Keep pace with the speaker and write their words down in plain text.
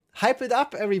Hype it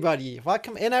up, everybody.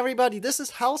 Welcome in, everybody. This is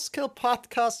House Kill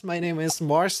Podcast. My name is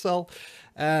Marcel,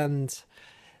 and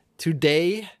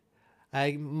today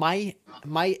my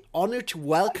honor to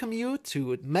welcome you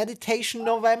to Meditation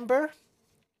November.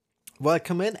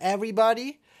 Welcome in,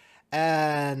 everybody.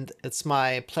 And it's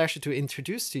my pleasure to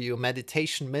introduce to you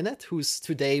Meditation Minute, who's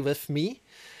today with me.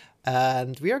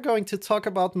 And we are going to talk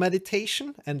about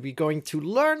meditation, and we're going to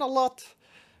learn a lot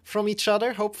from each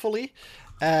other, hopefully.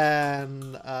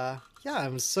 And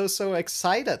I'm so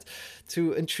excited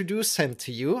to introduce him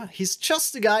to you. He's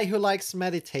just a guy who likes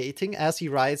meditating, as he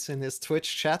writes in his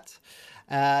Twitch chat.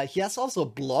 He has also a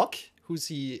blog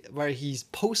where he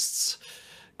posts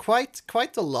quite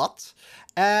a lot,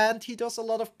 and he does a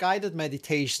lot of guided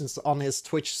meditations on his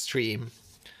Twitch stream.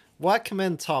 Welcome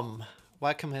in, Tom.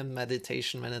 Welcome in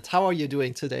Meditation Minute. How are you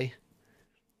doing today?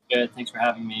 Good. Thanks for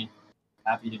having me.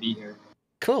 Happy to be here.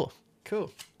 Cool.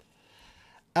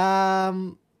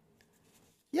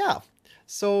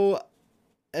 So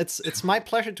it's my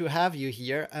pleasure to have you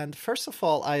here. And first of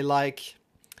all, I like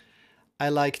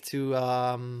to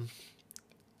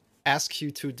ask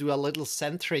you to do a little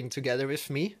centering together with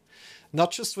me.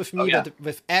 Not just with me, but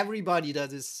with everybody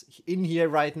that is in here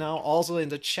right now, also in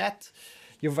the chat.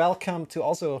 You're welcome to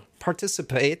also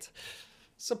participate.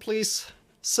 So please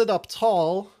sit up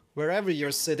tall wherever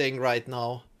you're sitting right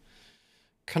now.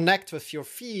 Connect with your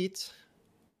feet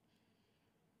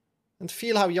and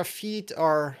feel how your feet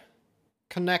are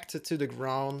connected to the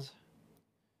ground.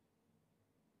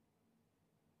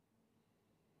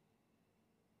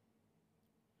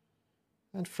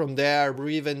 And from there,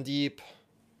 breathe in deep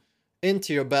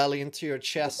into your belly, into your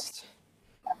chest.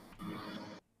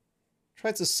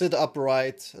 Try to sit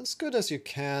upright as good as you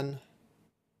can.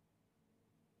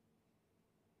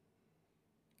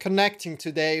 Connecting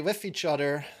today with each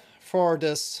other for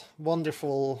this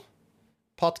wonderful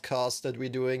podcast that we're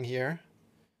doing here.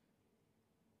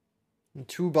 And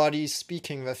two bodies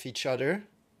speaking with each other.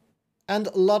 And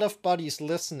a lot of bodies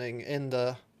listening in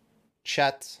the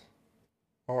chat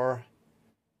or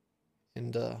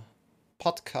in the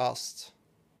podcast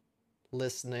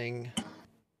listening.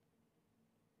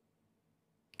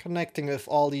 Connecting with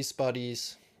all these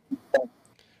bodies.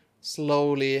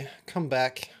 Slowly come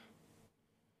back.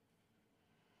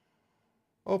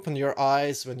 Open your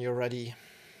eyes when you're ready.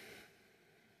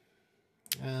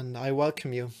 And I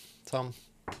welcome you, Tom.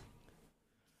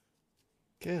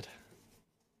 Good.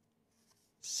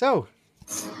 So,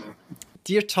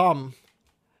 dear Tom,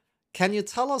 can you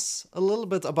tell us a little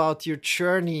bit about your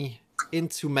journey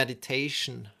into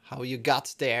meditation, how you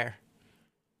got there?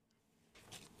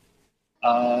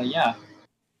 Yeah.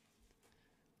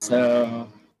 So,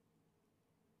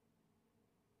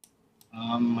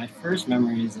 my first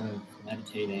memories of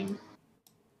meditating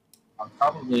are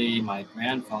probably my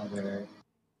grandfather,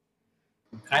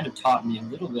 who kind of taught me a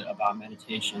little bit about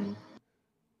meditation,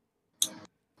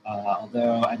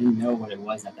 although I didn't know what it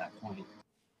was at that point.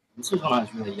 This was when I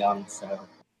was really young, so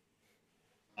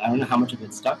I don't know how much of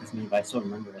it stuck with me, but I still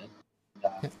remember it.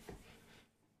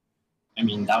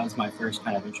 And, that was my first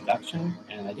kind of introduction,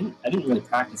 and I didn't really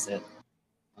practice it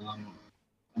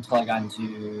until I got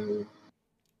into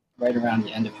right around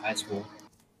the end of high school.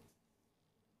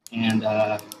 And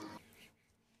I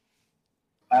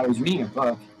was reading a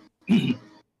book,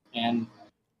 and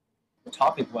the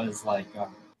topic was like,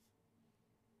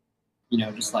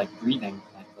 just like breathing,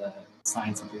 like the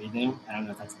science of breathing. I don't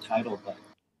know if that's the title, but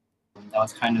that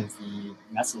was kind of the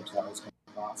message that was going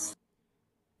across.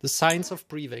 The science of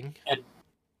breathing. And,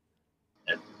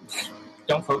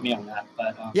 don't quote me on that,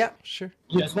 but yeah, sure.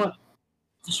 It's a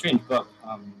strange book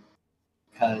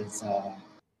because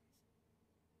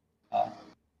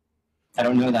I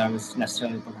don't know that it was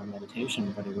necessarily a book on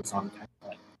meditation, but it was on kind of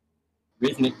like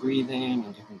rhythmic breathing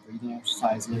and different breathing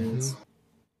exercises.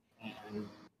 Mm-hmm.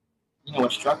 And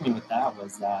what struck me with that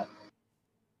was that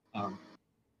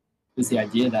was the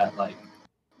idea that like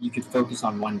you could focus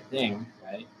on one thing,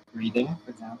 right? Breathing,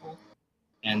 for example,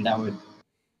 and that would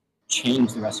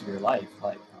change the rest of your life.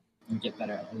 Like you get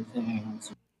better at other things,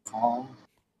 you calm,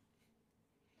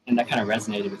 and that kind of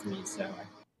resonated with me. So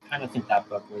I kind of think that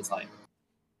book was like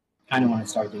kind of want to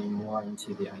start getting more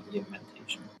into the idea of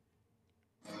meditation.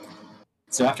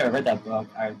 So after I read that book,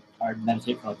 I would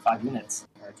meditate for like 5 minutes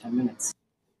or 10 minutes.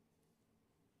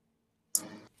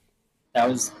 That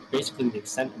was basically the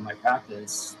extent of my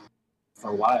practice for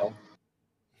a while.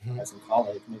 Mm-hmm. I was in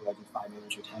college, maybe I did 5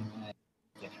 minutes or 10 minutes,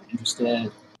 get kind of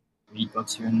interested, read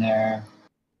books here and there.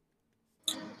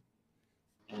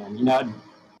 And, I'd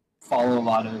follow a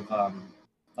lot of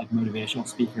like motivational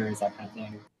speakers, that kind of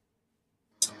thing.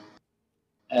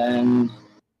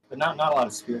 But not a lot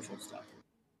of spiritual stuff.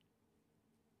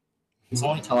 It's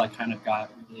only till I kind of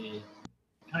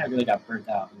really got burnt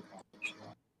out in college.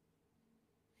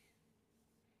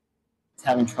 It's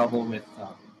having trouble with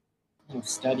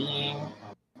studying.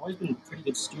 I've always been a pretty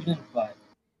good student, but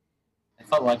I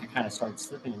felt like I kind of started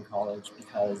slipping in college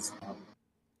because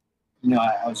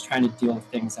I was trying to deal with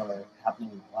things that were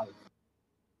happening in my life,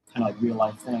 kind of like real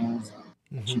life things,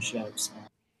 relationships,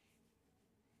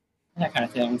 and that kind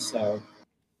of thing. So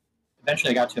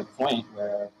eventually I got to a point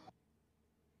where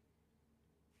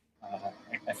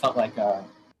I felt like I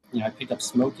picked up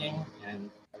smoking, and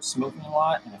I was smoking a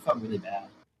lot, and I felt really bad.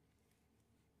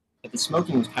 But the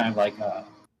smoking was kind of like I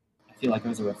feel like it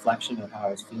was a reflection of how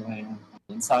I was feeling on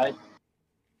the inside,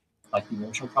 like the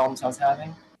emotional problems I was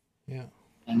having. Yeah.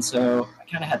 And so I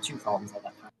kind of had two problems at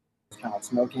that time. It was kind of like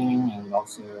smoking, and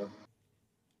also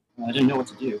I didn't know what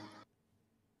to do. I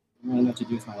didn't really know what to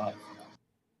do with my life.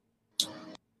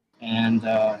 And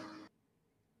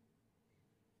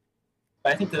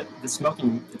but I think that the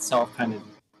smoking itself kind of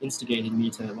instigated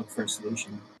me to look for a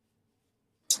solution.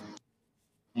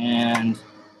 And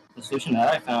the solution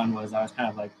that I found was I was kind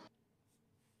of like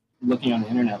looking on the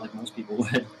internet like most people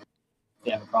would if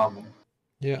they have a problem.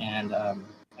 Yeah. And I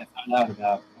found out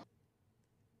about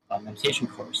a meditation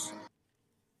course.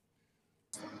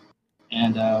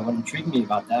 And what intrigued me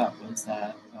about that was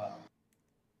that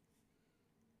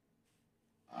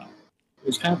it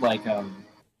was kind of like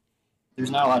there's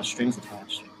not a lot of strings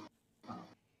attached.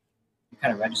 You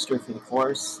kind of register for the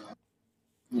course,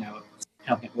 it's kind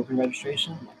of like an open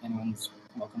registration. Like anyone's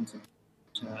welcome to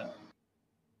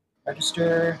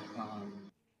register.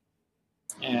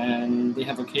 And they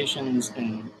have locations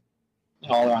in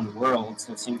all around the world,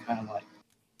 so it seemed like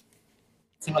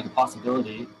a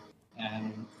possibility.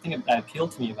 And the thing that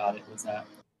appealed to me about it was that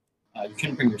you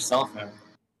couldn't bring your cell phone.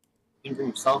 You couldn't bring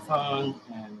your cell phone,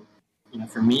 and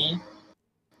for me,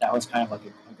 that was kind of like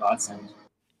a godsend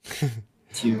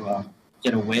to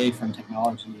get away from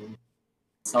technology,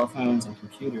 cell phones, and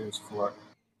computers for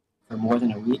more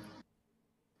than a week.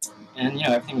 And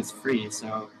everything was free,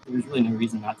 so there was really no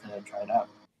reason not to try it out.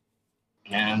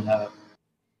 And I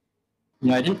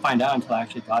didn't find out until I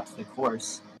actually got to the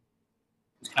course.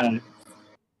 It was kind of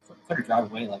quite a drive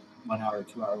away, like 1 hour or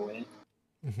 2 hour away.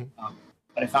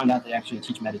 But I found out they actually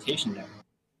teach meditation there.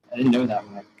 I didn't know that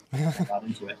when I got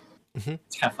into it.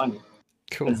 It's kind of funny.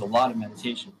 Cool. There's a lot of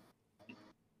meditation. Right?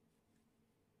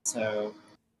 So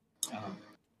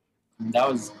that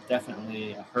was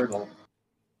definitely a hurdle,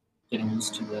 getting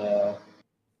used to the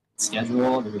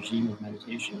schedule, the regime of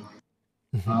meditation.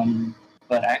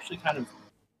 But I actually kind of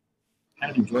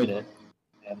enjoyed it,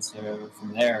 and so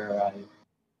from there I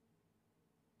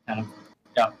kind of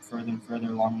got further and further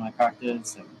along my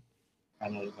practice, and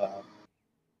kind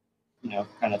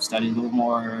of studied a little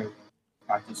more,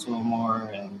 practiced a little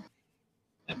more, and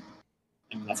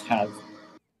that's kind of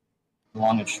the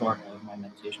long and short of my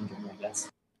meditation journey, I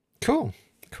guess. Cool.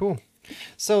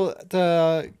 So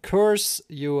the course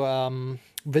you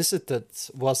visited,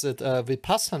 was it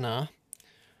Vipassana?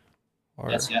 Or...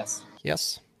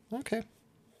 Yes. Okay.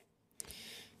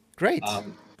 Great.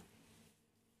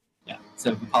 Yeah.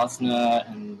 So Vipassana,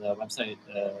 and the website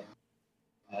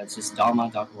it's just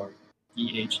dhamma.org.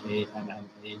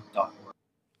 DHAMMA.org.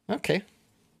 Okay.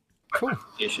 Cool.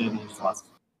 There's lots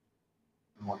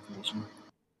more information.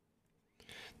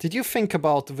 Did you think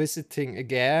about visiting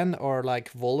again or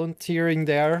like volunteering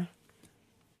there?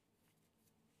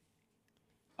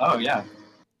 Oh yeah,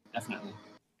 definitely.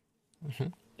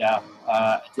 Yeah,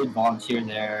 I did volunteer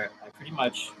there. I pretty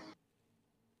much,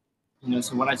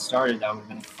 so when I started, that would have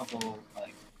been a couple,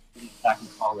 like, back in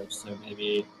college, so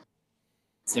maybe,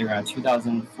 say around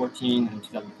 2014 and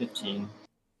 2015,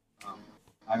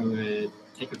 I would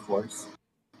take a course,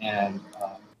 and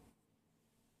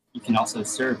you can also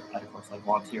serve at a course, like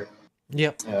volunteer.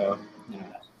 Yep. So,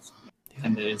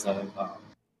 10 days of,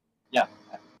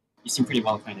 you seem pretty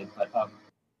well acquainted, but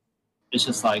it's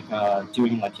just like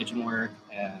doing like kitchen work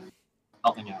and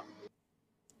helping out.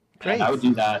 Great. And I would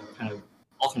do that kind of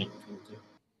alternate between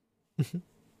the two.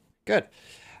 Good.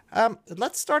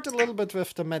 Let's start a little bit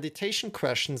with the meditation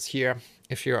questions here,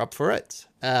 if you're up for it.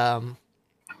 Do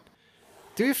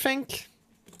you think,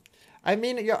 I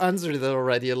mean, you answered it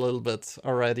already a little bit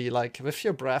like with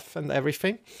your breath and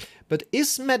everything, but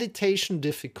is meditation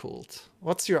difficult?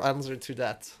 What's your answer to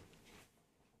that?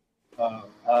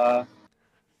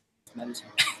 Meditation.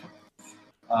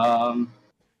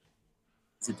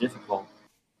 Is it difficult?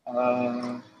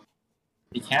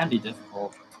 It can be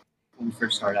difficult when you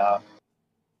first start out.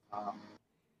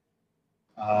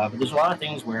 But there's a lot of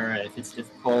things where if it's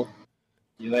difficult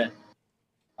to do it,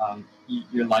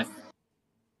 your life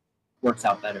works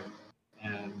out better.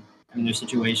 And I mean, there's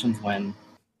situations when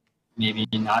maybe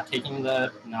not making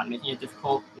it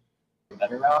difficult is the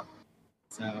better route.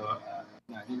 So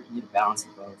I think you need a balance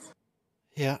of both.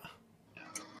 Yeah.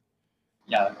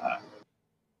 Yeah.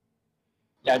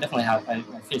 I definitely have. I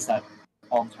face that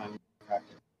all the time in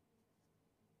practice.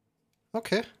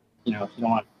 Okay. If you don't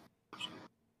want.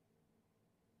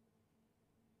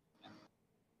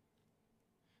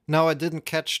 No, I didn't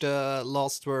catch the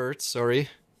last word. Sorry.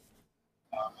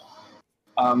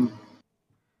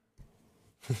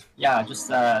 Yeah, just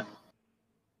that.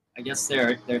 I guess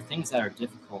there are things that are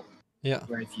difficult. Yeah.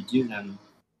 Where if you do them,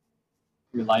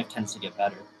 your life tends to get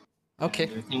better. Okay.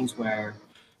 And there are things where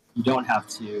you don't have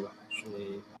to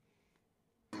actually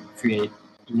create.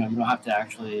 You don't have to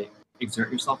actually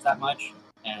exert yourself that much,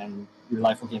 and your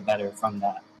life will get better from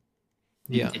that.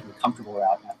 Maybe taking the comfortable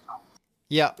route at times.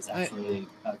 Yeah. Is actually.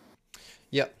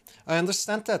 Yeah, I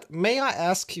understand that. May I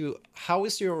ask you, how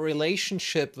is your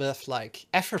relationship with like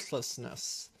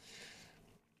effortlessness?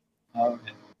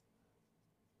 Okay.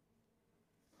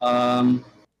 I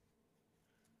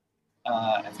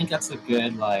think that's a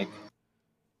good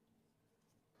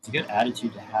it's a good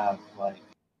attitude to have. Like,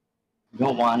 you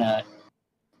don't want to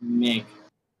make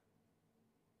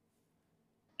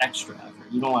extra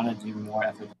effort. You don't want to do more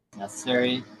effort than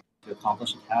necessary to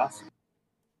accomplish a task.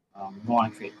 You don't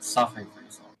want to create suffering for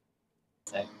yourself.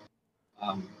 Say,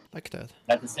 like that.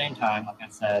 At the same time, like I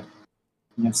said,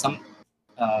 some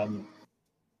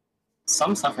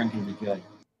suffering can be good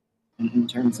in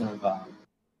terms of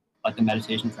like the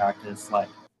meditation practice. Like,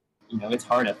 it's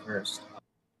hard at first,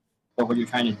 but what you're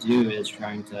trying to do is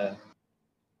trying to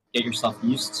get yourself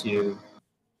used to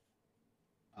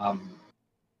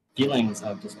feelings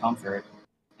of discomfort,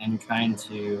 and you're trying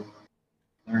to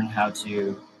learn how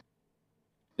to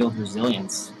build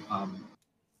resilience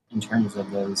in terms of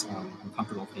those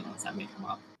uncomfortable feelings that may come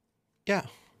up. Yeah.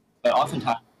 But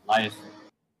oftentimes in life,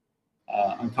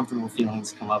 uncomfortable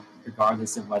feelings come up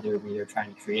regardless of whether we are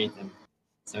trying to create them.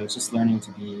 So it's just learning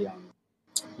to be,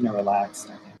 relaxed,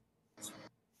 I think. It's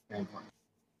very important.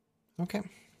 Okay.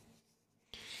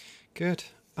 Good.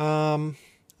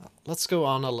 Let's go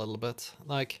on a little bit.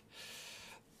 Like,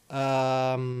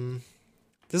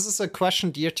 this is a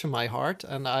question dear to my heart,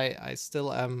 and I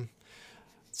still am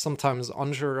sometimes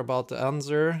unsure about the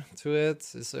answer to it.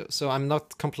 So I'm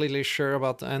not completely sure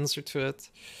about the answer to it.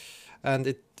 And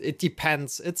it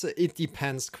depends. It's a it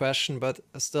depends question, but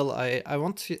still I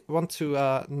want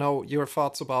to know your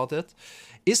thoughts about it.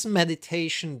 Is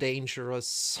meditation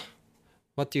dangerous?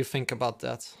 What do you think about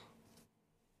that?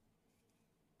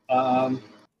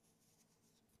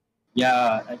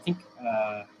 Yeah, I think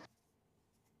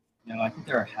I think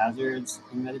there are hazards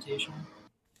in meditation,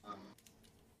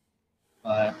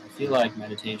 but I feel like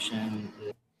meditation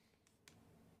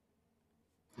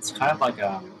it's kind of like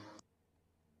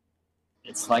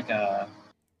it's like a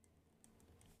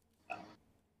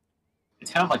it's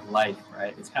kind of like life,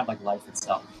 right? It's kind of like life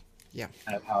itself. Yeah.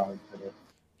 Kind of how I would put it.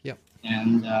 Yeah.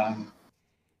 And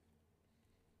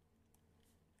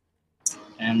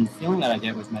the feeling that I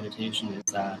get with meditation is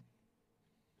that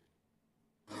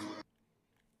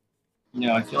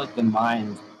I feel like the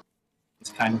mind is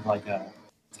kind of like a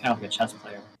chess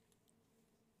player,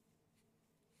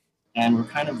 and we're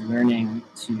kind of learning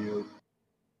to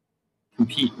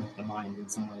compete with the mind in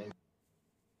some ways.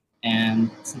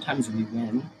 And sometimes we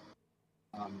win,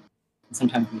 and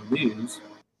sometimes we lose.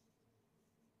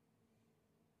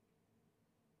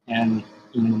 And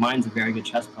the mind's a very good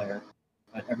chess player,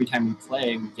 but every time we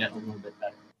play, we get a little bit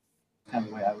better. Kind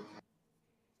of the way I would.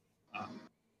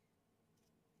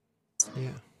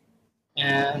 Yeah.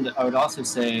 And I would also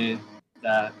say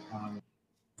that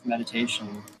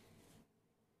meditation,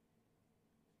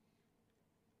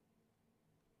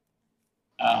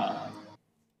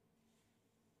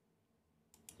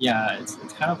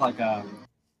 it's kind of like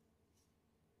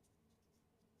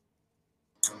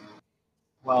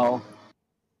well,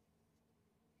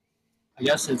 I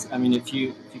guess it's. I mean, if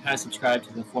you kind of subscribe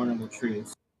to the Four Noble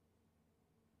Truths,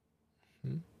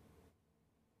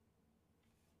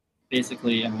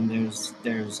 basically, I mean, there's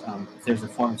if there's a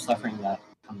form of suffering that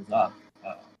comes up,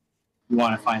 you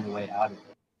want to find a way out of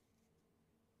it,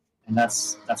 and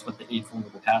that's what the Eightfold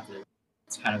Noble Path is.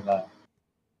 It's kind of a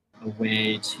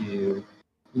way to,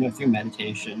 through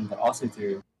meditation, but also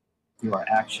through our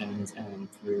actions and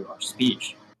through our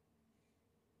speech,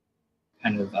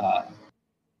 kind of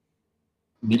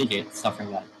mitigate the suffering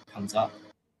that comes up.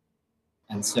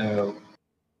 And so,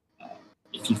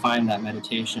 if you find that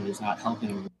meditation is not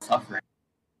helping with suffering,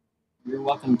 you're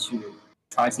welcome to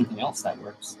try something else that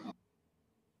works.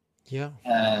 Yeah.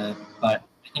 But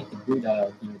I think the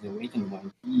Buddha, the awakened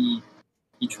one,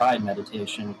 he he tried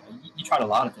meditation. He tried a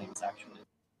lot of things actually,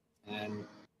 and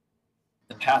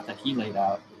the path that he laid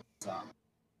out is,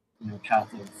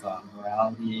 path of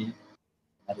morality,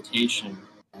 meditation,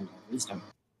 and wisdom,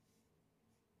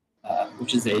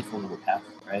 which is the Eightfold Noble Path,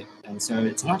 right? And so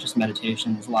it's not just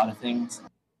meditation. There's a lot of things.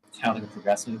 It's kind of like a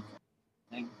progressive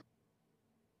thing.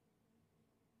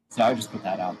 So I would just put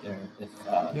that out there.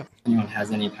 If anyone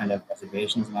has any kind of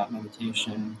reservations about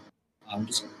meditation,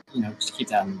 just keep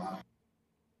that in mind.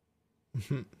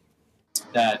 Mm-hmm.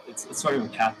 That it's sort of a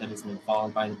path that has been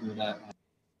followed by the Buddha and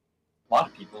a lot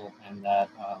of people, and that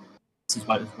this is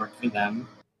what has worked for them,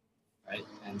 right?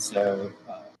 And so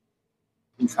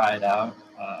you can try it out,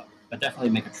 but definitely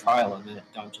make a trial of it.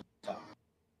 Don't just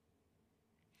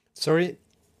Sorry,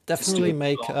 definitely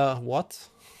make what?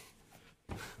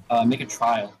 Make a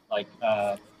trial, like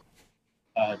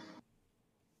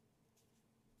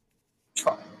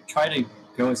try to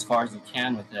go as far as you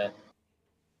can with it,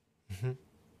 Mm-hmm.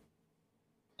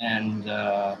 and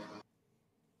I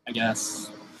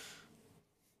guess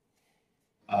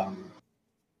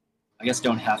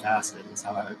don't half-ass it is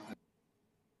how I would put it.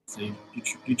 So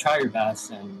you try your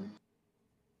best, and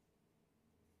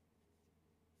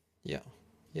yeah.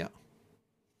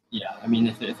 I mean,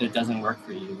 if it doesn't work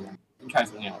for you, then you try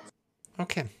something else.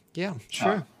 Okay. Yeah.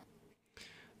 Sure.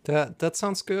 That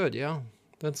sounds good. Yeah.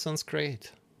 That sounds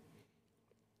great.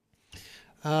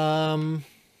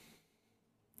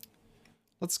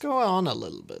 Let's go on a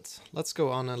little bit.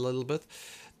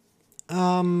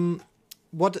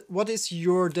 What is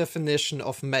your definition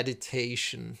of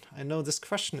meditation? I know this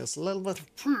question is a little bit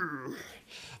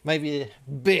maybe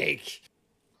big.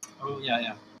 Oh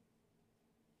yeah.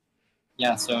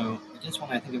 Yeah, so I guess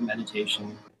when I think of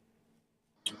meditation,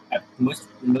 the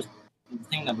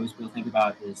thing that most people think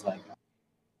about is like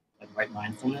right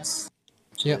mindfulness,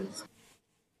 which is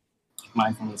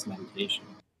mindfulness meditation.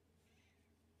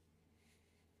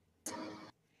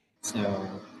 So,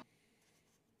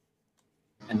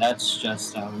 and that's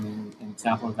just an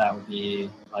example of that would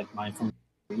be like mindfulness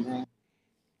breathing,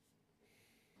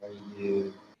 where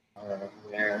you are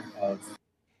aware of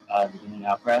the in and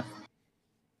out breath.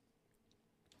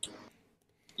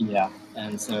 Yeah,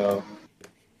 and so,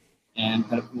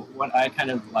 but what I kind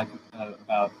of like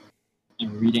about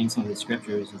reading some of the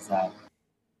scriptures is that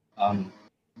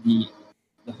the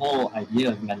whole idea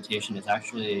of meditation is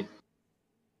actually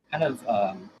kind of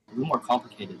a little more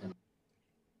complicated than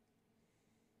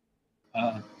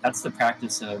that's the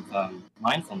practice of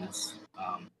mindfulness.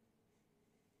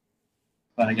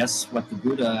 But I guess what the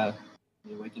Buddha,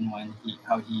 the Awakened One,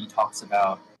 how he talks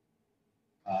about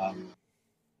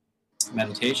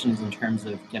meditation is in terms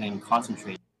of getting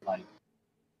concentrated, like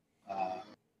I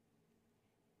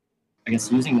guess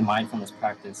using the mindfulness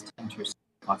practice to enter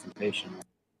concentration.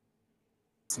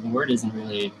 So the word isn't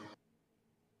really.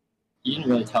 He didn't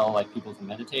really tell like people to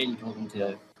meditate. He told them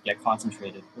to get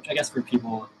concentrated, which I guess for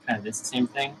people kind of is the same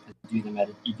thing. You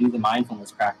do the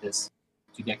mindfulness practice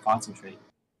to get concentrated.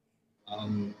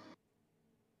 So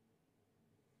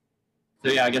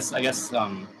yeah, I guess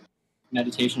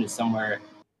meditation is somewhere.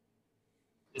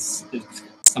 It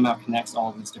somehow connects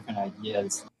all of these different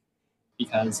ideas,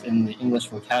 because in the English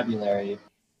vocabulary,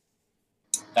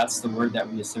 that's the word that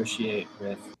we associate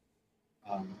with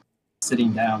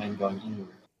sitting down and going inward.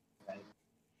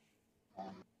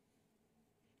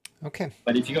 Okay.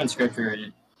 But if you go in scripture,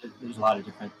 there's a lot of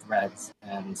different threads,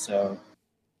 and so,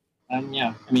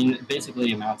 yeah, I mean, it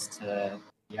basically amounts to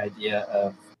the idea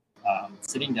of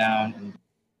sitting down and.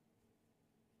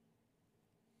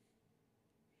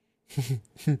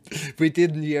 We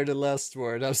didn't hear the last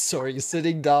word. I'm sorry.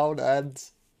 Sitting down and.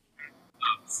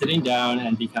 Sitting down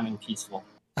and becoming peaceful.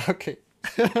 Okay,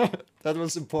 that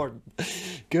was important.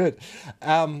 Good.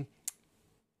 I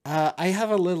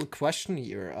have a little question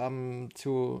here.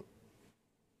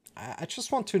 I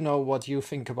just want to know what you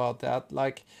think about that.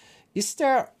 Like, is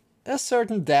there a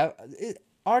certain depth?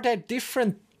 Are there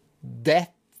different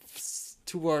depths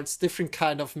towards different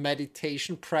kind of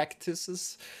meditation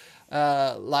practices?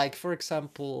 Like, for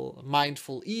example,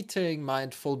 mindful eating,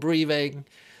 mindful breathing.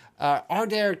 Are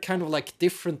there kind of like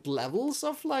different levels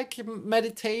of like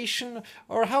meditation,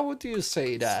 or how would you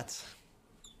say that?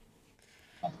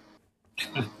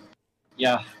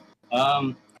 Yeah.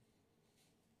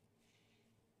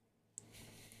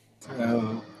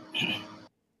 So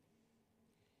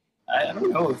I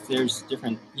don't know if there's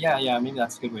different. Yeah. Maybe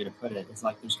that's a good way to put it. It's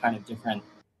like there's kind of different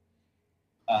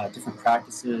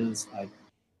practices. Like,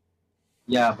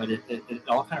 yeah, but it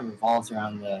all kind of revolves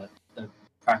around the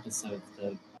practice of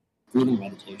the breathing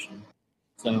meditation.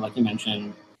 So, like you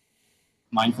mentioned,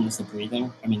 mindfulness of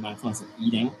breathing. Mindfulness of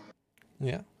eating.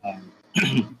 Yeah.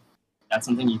 That's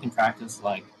something you can practice,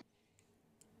 like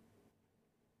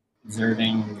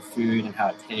observing the food and how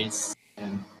it tastes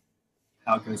and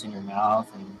how it goes in your mouth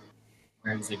and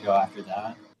where does it go after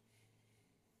that,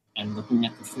 and looking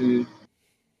at the food.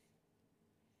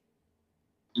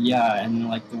 Yeah, and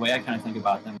like the way I kind of think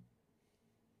about them,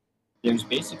 there's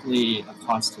basically a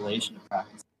constellation of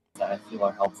practices that I feel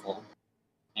are helpful,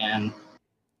 and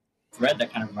the thread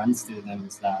that kind of runs through them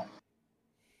is that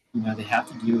they have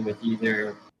to do with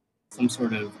either some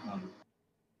sort of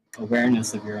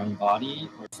awareness of your own body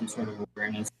or some sort of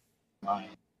awareness of your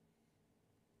mind.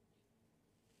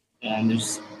 And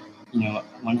there's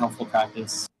one helpful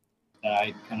practice that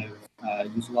I kind of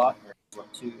use a lot or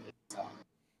resort to is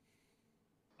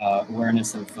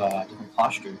awareness of different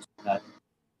postures.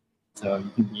 So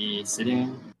you can be sitting,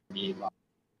 you can be lying,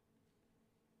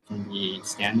 you can be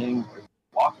standing, or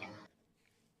walking.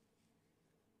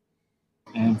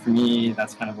 And for me,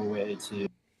 that's kind of a way to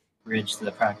bridge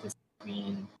the practice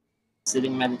between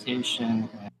sitting meditation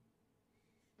and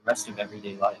the rest of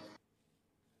everyday life.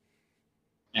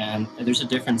 And there's a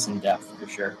difference in depth for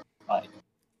sure. Like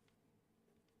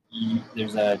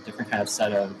there's a different kind of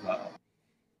set of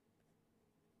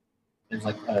there's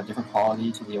like a different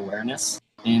quality to the awareness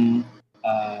in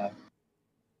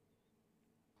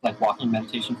like walking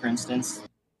meditation, for instance.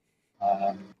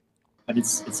 But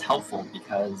it's helpful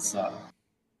because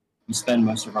we spend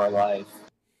most of our life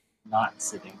not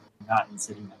sitting, not in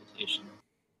sitting meditation,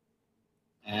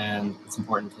 and it's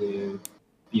important to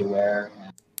be aware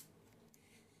and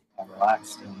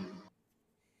relaxed and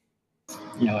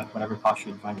whatever posture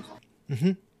you find yourself.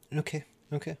 Mm-hmm. Okay.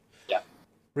 Okay. Yeah.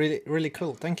 Really, really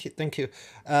cool. Thank you. Thank you.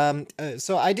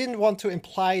 So I didn't want to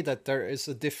imply that there is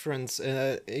a difference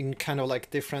in kind of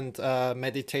like different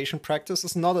meditation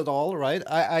practices. Not at all, right?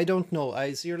 I don't know.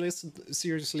 I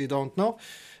seriously don't know.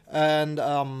 And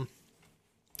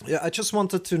yeah, I just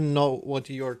wanted to know what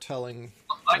you're telling.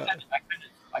 I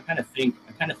kind of think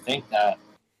that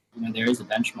there is a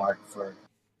benchmark for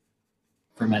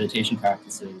meditation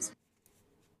practices.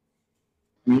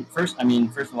 First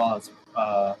of all, it's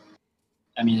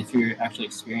if you're actually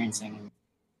experiencing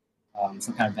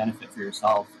some kind of benefit for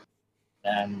yourself,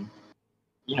 then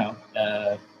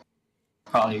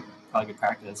probably good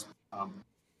practice.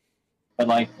 But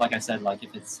like I said, like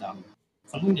if it's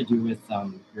something to do with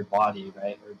your body,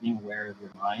 right, or being aware of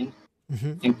your mind,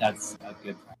 Mm-hmm. I think that's a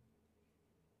good practice.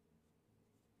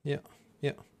 Yeah.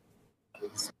 Yeah.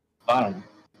 I don't know.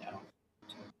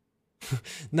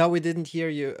 No, we didn't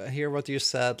hear what you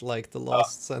said, like the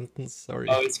last sentence. Sorry.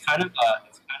 Oh, it's kind of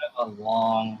a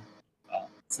long.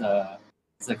 It's a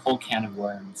whole can of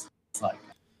worms. It's like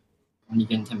when you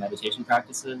get into meditation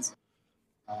practices.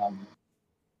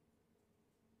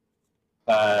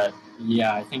 But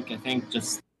yeah, I think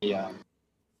just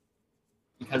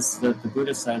because the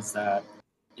Buddha says that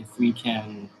if we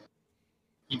can,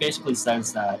 he basically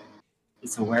says that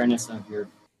it's awareness of your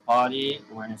body,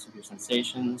 awareness of your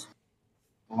sensations,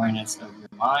 awareness of your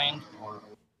mind, or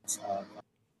awareness of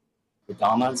the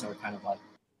dhammas, or kind of like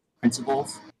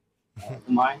principles of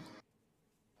the mind.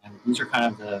 And these are kind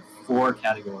of the 4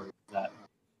 categories that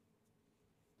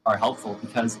are helpful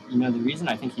because, the reason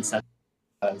I think he said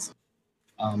was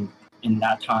in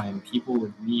that time, people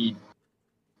would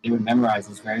they would memorize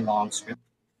these very long scripts,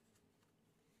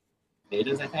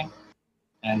 Vedas, I think,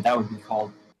 and that would be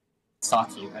called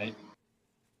sati, right?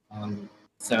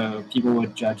 So people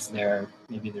would judge their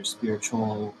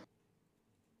spiritual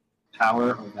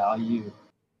power or value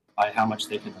by how much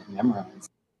they could like memorize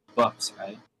books,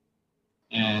 right?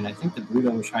 And I think the Buddha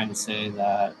was trying to say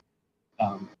that,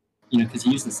 because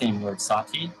he used the same word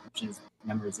sati, which is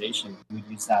memorization. He would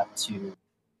use that to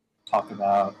talk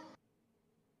about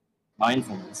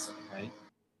mindfulness, right?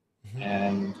 Mm-hmm.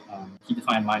 And he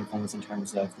defined mindfulness in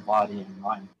terms of the body and the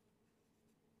mind.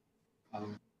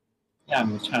 Yeah,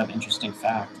 it's kind of an interesting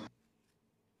fact.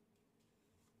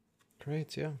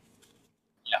 Great, yeah.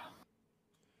 Yeah.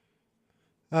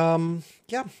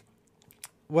 Yeah.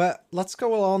 Well, let's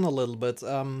go on a little bit.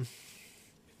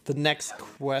 The next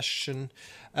question.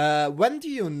 When do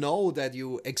you know that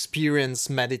you experience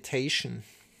meditation?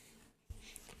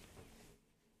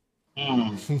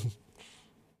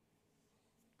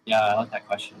 Yeah, I like that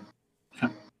question.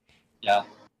 Yeah.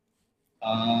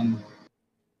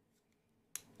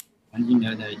 When do you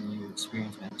know that you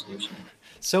experience meditation?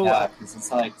 So, yeah, because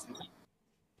it's like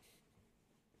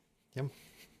yeah.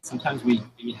 Sometimes we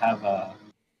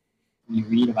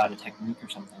read about a technique or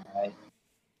something, right?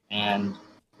 And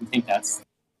we think that's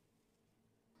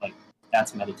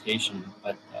meditation,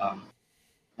 but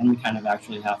then we kind of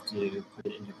actually have to put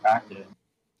it into practice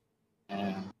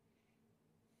and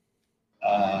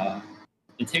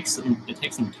it takes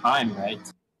some time, right,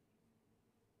 to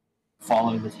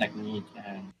follow the technique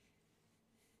and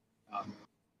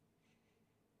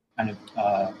kind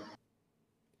of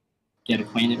get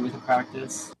acquainted with the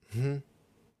practice. Mm-hmm.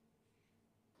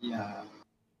 Yeah.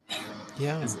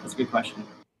 Yeah. That's a good question.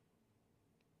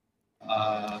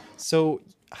 So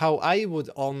how I would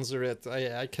answer it,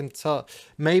 I can tell.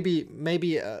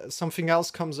 Maybe something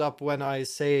else comes up when I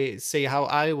say how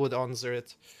I would answer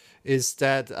it, is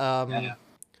that Yeah.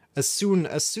 as soon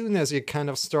as you kind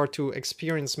of start to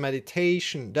experience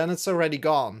meditation, then it's already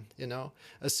gone, you know.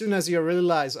 As soon as you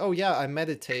realize, oh yeah, I'm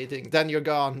meditating, then you're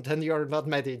gone, then you're not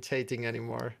meditating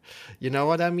anymore. You know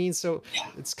what I mean? So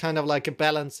it's kind of like a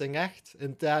balancing act,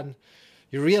 and then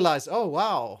you realize, oh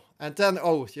wow, and then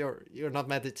oh, you're not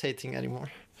meditating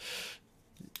anymore.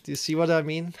 Do you see what I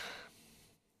mean?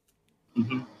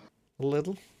 Mm-hmm. A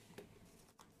little.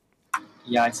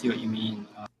 Yeah, I see what you mean.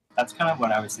 That's kind of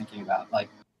what I was thinking about. Like,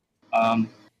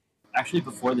 actually,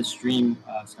 before the stream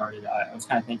started, I was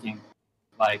kind of thinking,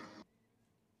 like,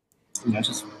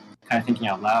 just kind of thinking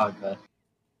out loud. But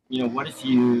what if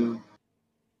you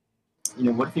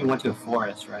went to a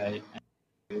forest, right? And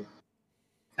you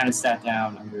kind of sat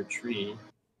down under a tree,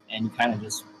 and you kind of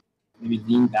just maybe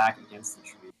lean back against the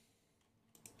tree,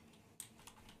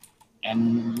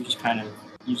 and you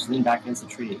just lean back against the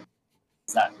tree.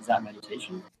 Is that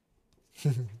meditation?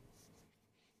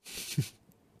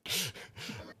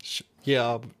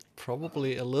 Yeah,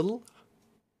 probably a little.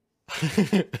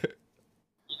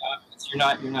 You're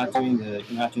not doing the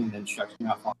instruction. You're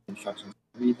not following the instructions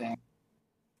for breathing.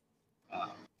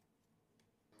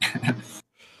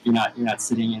 You're not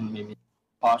sitting in maybe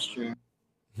posture.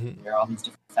 There are all these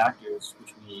different factors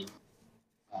which we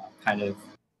kind of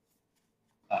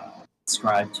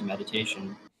ascribe to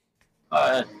meditation,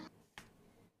 but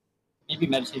maybe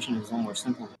meditation is a little more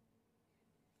simple.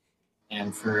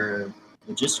 And for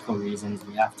logistical reasons,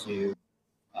 we have to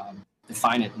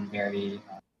define it in very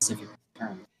specific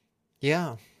terms.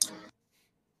 Yeah.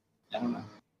 I don't know.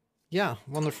 Yeah,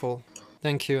 wonderful.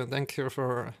 Thank you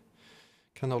for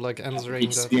kind of like answering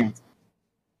that. Experience.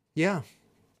 Yeah.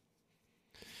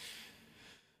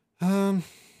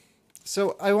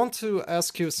 So I want to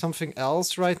ask you something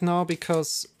else right now,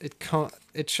 because it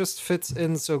just fits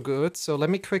in so good. So let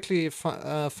me quickly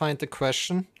find the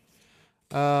question.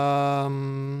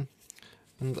 And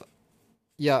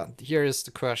yeah, here is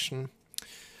the question.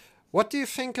 What do you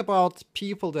think about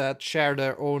people that share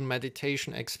their own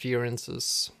meditation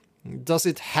experiences? Does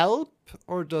it help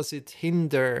or does it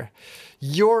hinder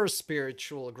your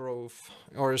spiritual growth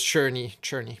or journey?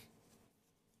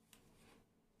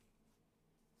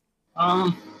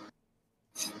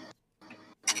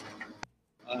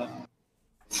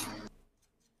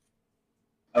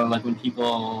 Like when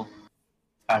people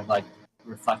kind of like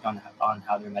reflect on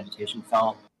how their meditation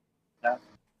felt.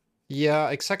 Yeah,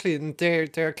 exactly. And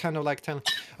they're kind of like telling,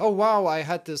 oh wow, I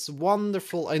had this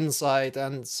wonderful insight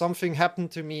and something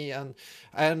happened to me, and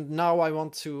now I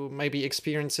want to maybe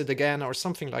experience it again or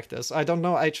something like this. I don't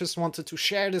know. I just wanted to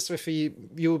share this with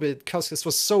you because this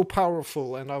was so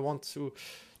powerful, and I want to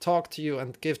talk to you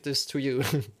and give this to you.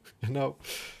 You know.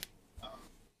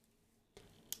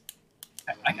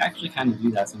 I actually kind of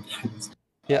do that sometimes.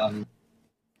 Yeah.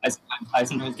 I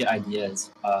sometimes get ideas,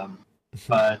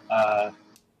 but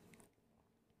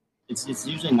it's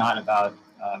usually not about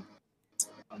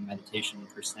meditation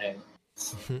per se.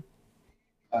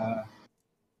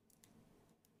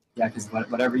 Yeah, because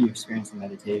whatever you experience in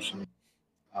meditation,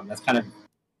 that's kind of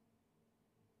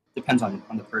depends on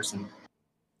the person.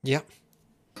 Yeah.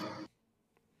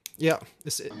 Yeah,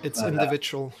 it's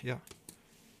individual. Yeah.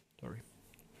 Sorry.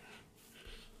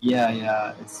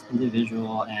 Yeah, it's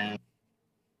individual, and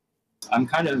I'm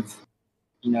kind of,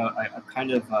 I'm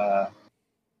kind of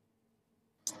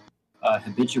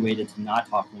habituated to not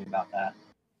talking about that.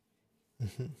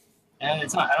 And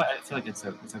it's not. I feel like it's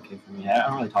okay for me. I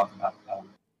don't really talk about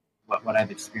what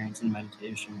I've experienced in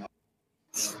meditation.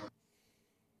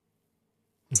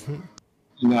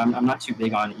 I'm not too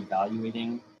big on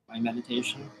evaluating my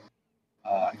meditation.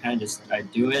 I kind of just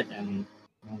do it, and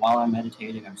while I'm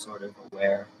meditating, I'm sort of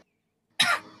aware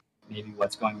maybe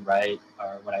what's going right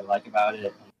or what I like about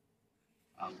it,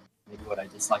 and maybe what I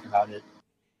dislike about it.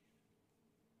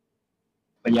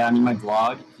 But yeah, I mean, my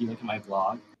blog, if you look at my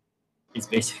blog, it's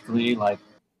basically like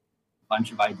a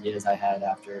bunch of ideas I had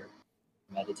after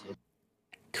meditating.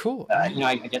 Cool. I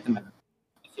get them. I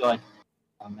feel like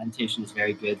meditation is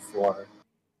very good for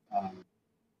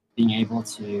being able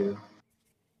to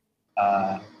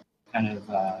kind of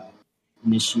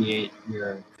initiate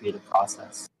your creative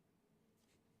process.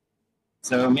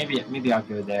 So maybe I'll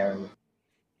go there with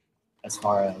as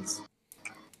far as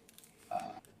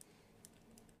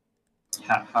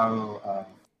how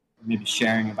maybe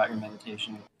sharing about your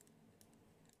meditation.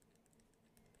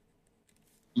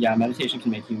 Yeah, meditation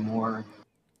can make you more,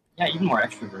 yeah, even more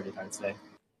extroverted, I'd say,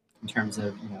 in terms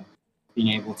of,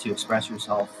 being able to express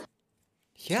yourself,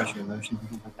 Yeah, express your emotions and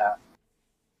things like that.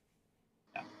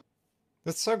 Yeah.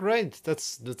 that's so great.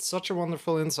 That's such a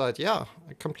wonderful insight. Yeah,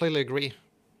 I completely agree.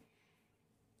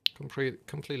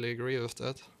 Completely agree with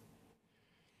that.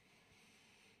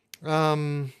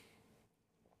 Um,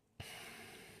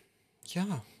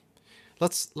 yeah,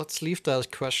 let's leave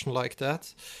that question like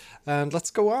that, and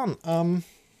let's go on.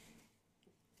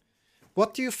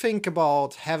 What do you think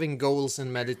about having goals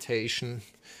in meditation?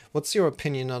 What's your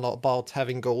opinion about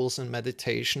having goals in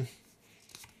meditation?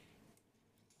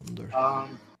 Wonder.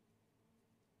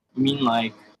 You mean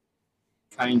like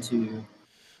trying to,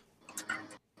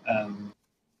 um,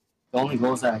 the only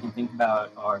goals that I can think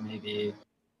about are maybe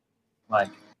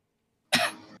like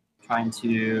trying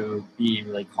to be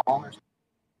really calm or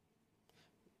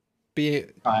Be.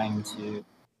 trying to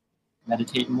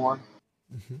meditate more.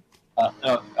 Mhm.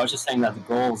 No, I was just saying that the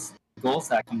goals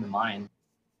that come to mind,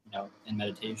 in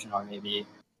meditation are maybe,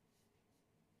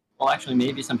 well, actually,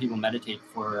 maybe some people meditate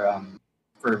for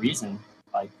a reason,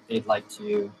 like they'd like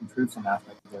to improve some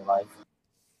aspect of their life,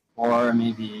 or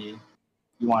maybe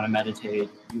you want to meditate,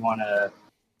 you want to,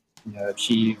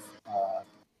 achieve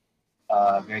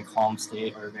a very calm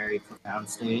state or a very profound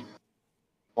state,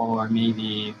 or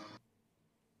maybe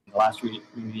the last week,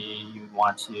 maybe you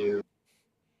want to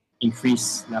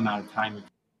increase the amount of time.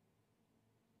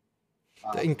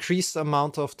 The increased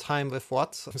amount of time with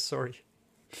what? I'm sorry.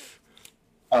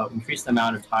 Increase the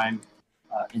amount of time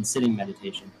in sitting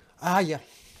meditation. Ah, yeah.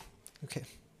 Okay.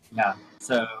 Yeah.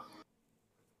 So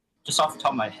just off the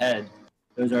top of my head,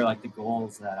 those are like the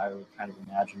goals that I would kind of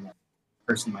imagine that a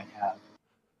person might have.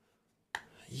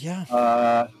 Yeah.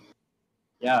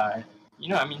 Yeah.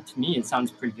 I mean, to me, it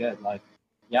sounds pretty good. Like,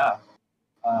 yeah,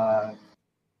 uh,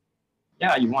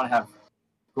 yeah, you want to have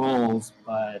goals,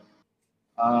 but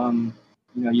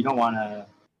you don't want to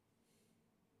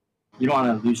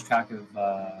lose track of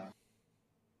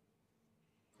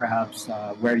perhaps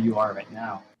where you are right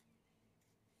now.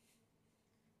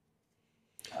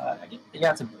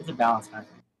 Yeah, it's a balance kind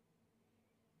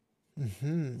of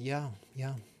thing. Yeah.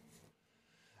 Yeah.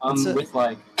 It's a. With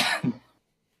like,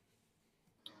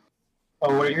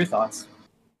 oh, what are your thoughts?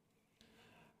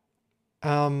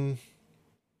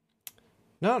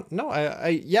 No, no,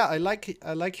 yeah, I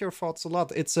like your thoughts a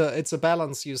lot. It's a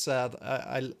balance you said.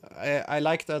 I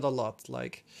like that a lot.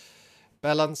 Like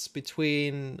balance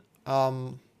between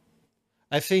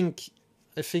I think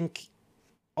I think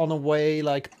on a way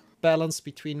like balance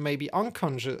between maybe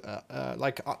unconscious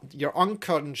your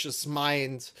unconscious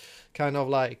mind kind of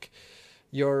like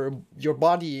your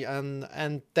body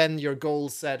and then your goal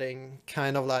setting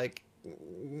kind of like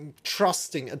a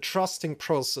trusting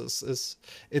process is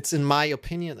it's in my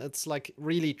opinion it's like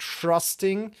really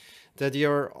trusting that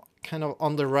you're kind of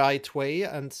on the right way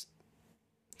and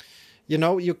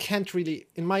you can't really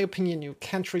in my opinion you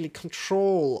can't really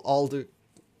control all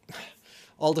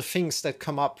the things that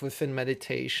come up within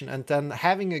meditation and then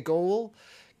having a goal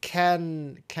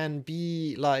can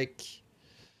be like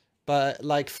but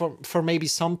like for maybe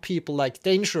some people like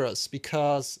dangerous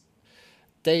because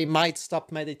they might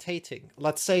stop meditating.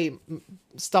 Let's say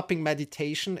stopping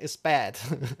meditation is bad.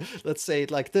 Let's say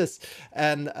it like this.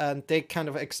 And they kind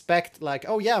of expect like,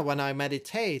 oh yeah, when I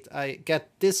meditate, I get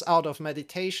this out of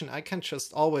meditation. I can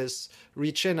just always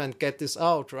reach in and get this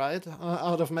out, right?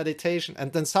 Out of meditation.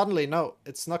 And then suddenly, no,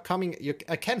 it's not coming.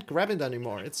 I can't grab it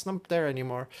anymore. It's not there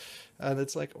anymore. And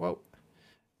it's like, whoa,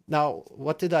 now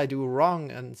what did I do wrong?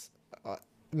 And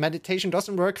meditation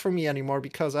doesn't work for me anymore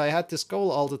because I had this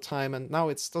goal all the time and now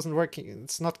it doesn't work.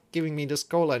 It's not giving me this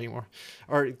goal anymore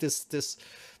or this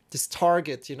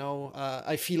target,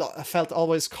 I felt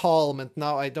always calm and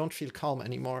now I don't feel calm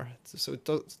anymore. So it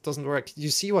doesn't work. You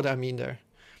see what I mean there?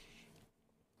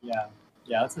 Yeah,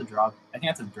 that's a drop. I think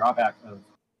that's a drawback of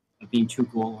being too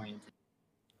goal oriented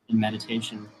in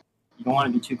meditation. You don't want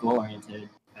to be too goal oriented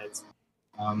because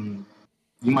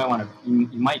you might want to you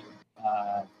might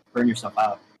burn yourself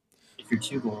out if you're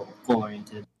too goal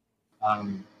oriented.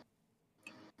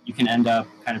 You can end up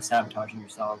kind of sabotaging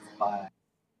yourself by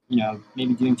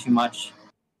maybe doing too much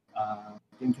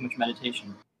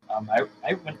meditation.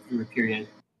 I went through a period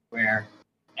where,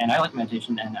 and I like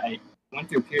meditation, and I went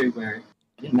through a period where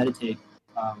I didn't meditate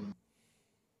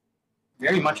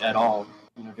very much at all,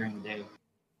 during the day.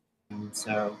 And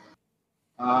so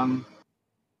I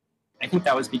think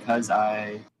that was because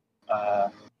I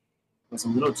was a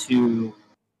little too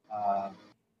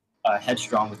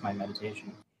headstrong with my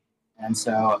meditation. And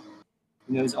so,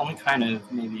 it was only kind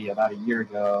of maybe about a year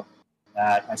ago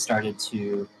that I started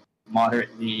to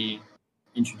moderately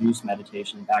introduce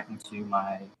meditation back into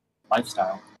my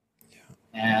lifestyle.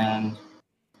 And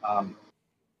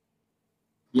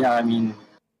yeah, I mean,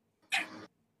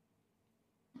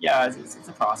 yeah, it's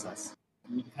a process.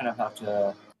 You kind of have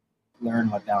to learn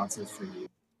what balance is for you.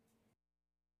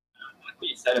 Like what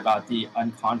you said about the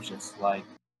unconscious, like,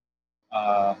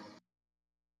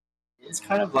 it's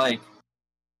kind of like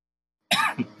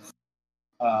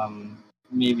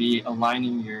maybe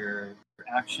aligning your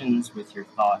actions with your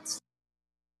thoughts.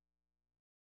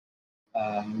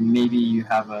 Maybe you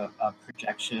have a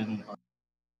projection or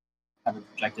have a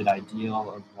projected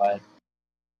ideal of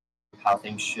how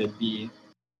things should be,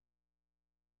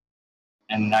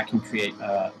 and that can create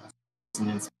a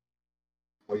dissonance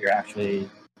where you're actually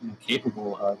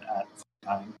capable of at the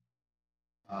time.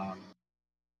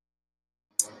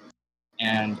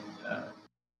 And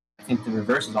I think the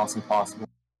reverse is also possible.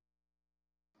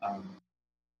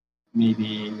 Maybe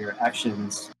your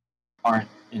actions aren't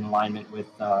in alignment with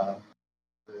where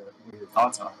your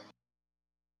thoughts are.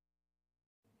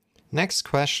 Next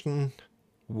question.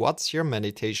 What's your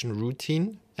meditation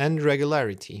routine and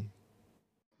regularity?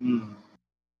 Let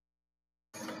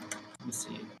me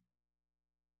see.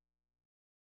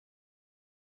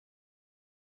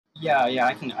 Yeah,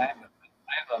 I can. I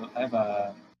have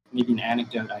a maybe an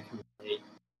anecdote I can relate.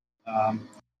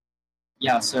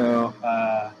 Yeah, so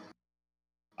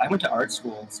I went to art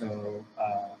school, so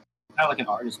kind of like an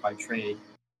artist by trade,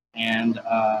 and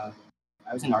I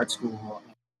was in art school.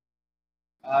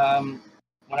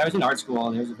 When I was in art school,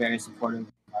 there was a very supportive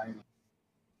environment.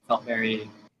 I felt very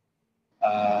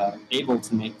able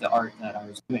to make the art that I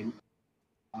was doing.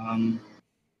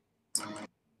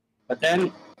 But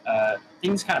then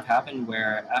things kind of happened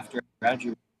where after I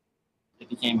graduated, it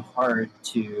became hard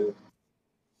to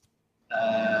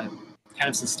kind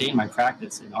of sustain my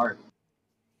practice in art.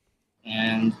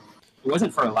 And it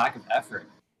wasn't for a lack of effort.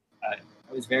 I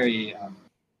was very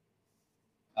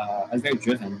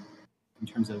driven in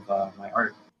terms of my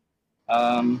art.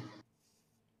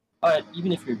 But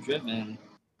even if you're driven,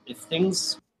 if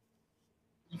things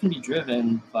you can be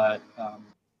driven, but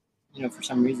for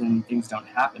some reason things don't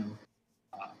happen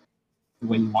the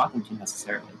way you want them to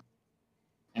necessarily.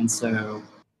 And so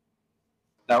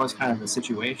that was kind of a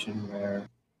situation where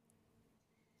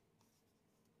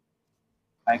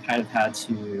I kind of had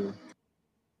to,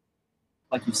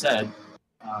 like you said,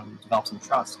 develop some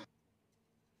trust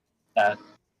that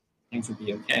things would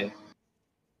be okay.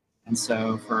 And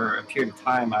so for a period of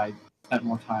time, I spent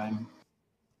more time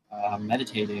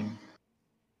meditating,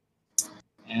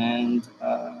 and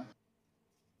I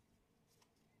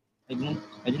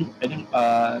didn't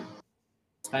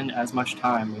spend as much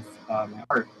time with my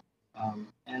art.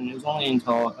 And it was only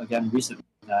until again recently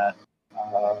that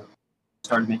I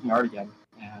started making art again,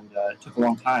 and it took a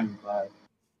long time, but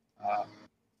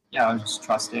yeah, I was just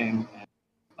trusting and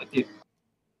like the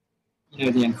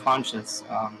unconscious.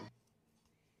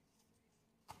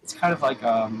 It's kind of like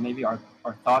maybe our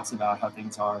thoughts about how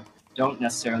things are don't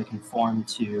necessarily conform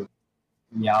to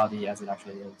reality as it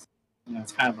actually is.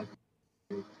 It's kind of like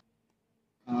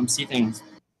see things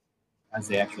as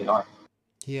they actually are.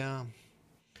 Yeah.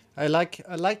 I like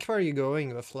where you're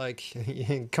going with like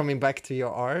coming back to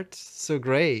your art. So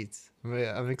great.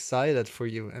 I'm excited for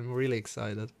you. I'm really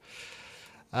excited.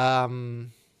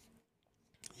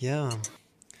 Yeah.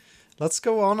 Let's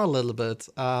go on a little bit.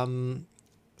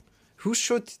 Who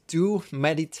should do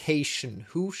meditation?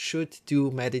 Who should do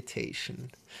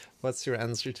meditation? What's your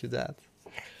answer to that?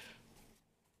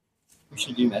 Who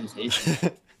should do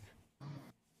meditation?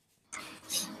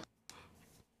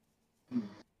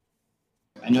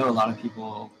 I know a lot of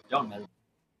people don't meditate,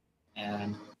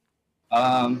 and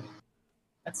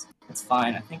that's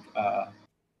fine. I think, but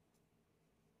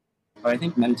I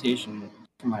think meditation,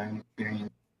 from my own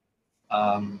experience,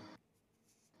 I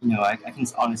can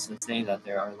honestly say that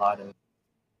there are a lot of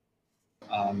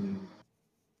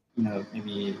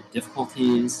maybe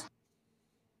difficulties,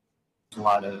 a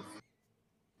lot of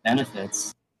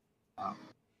benefits,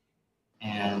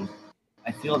 and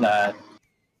I feel that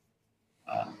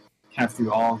kind of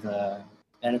through all the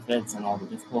benefits and all the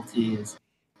difficulties,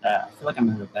 that I feel like I'm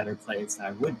in a better place than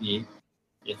I would be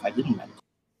if I didn't meditate.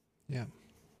 Yeah.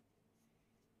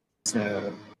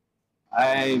 So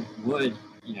I would,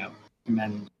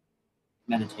 recommend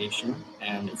meditation,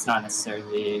 and it's not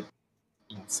necessarily,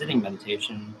 sitting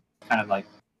meditation. Kind of like,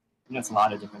 it's a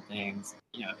lot of different things.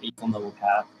 Eightfold Noble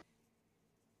Path,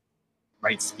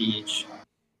 right speech,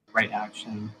 right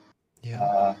action.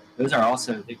 Yeah. Those are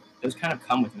also those kind of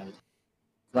come with meditation.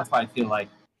 So that's why I feel like,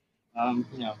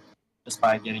 just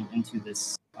by getting into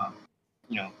this,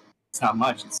 it's not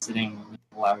much. It's sitting a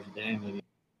couple hours a day, maybe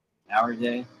an hour a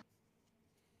day.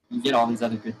 You get all these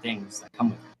other good things that come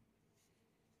with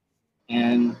it.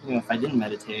 And if I didn't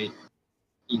meditate,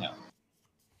 you know,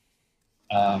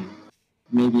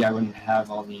 maybe I wouldn't have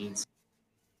all these,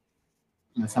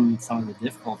 some of the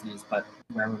difficulties. But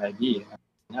where would I be? I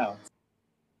don't know.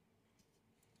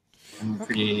 I'm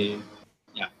pretty,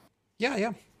 yeah.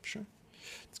 Yeah, sure.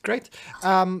 It's great.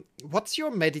 What's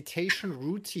your meditation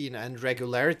routine and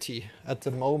regularity at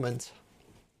the moment?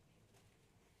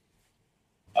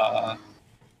 My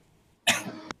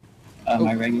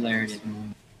regularity at the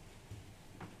moment.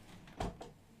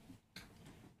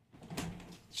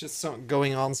 Just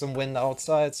going on some wind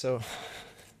outside, so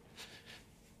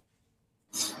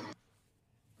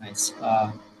Nice.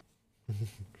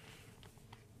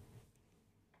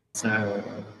 So,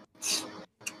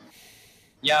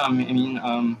 yeah,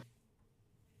 I'm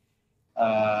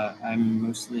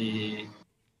mostly,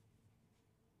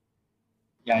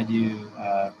 yeah, I do,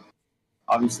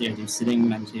 obviously I do sitting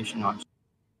meditation on,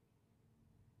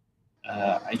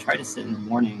 I try to sit in the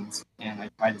mornings, and I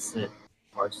try to sit,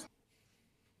 of course.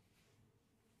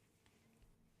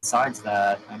 Besides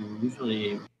that, I'm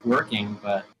usually working,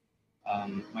 but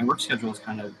my work schedule is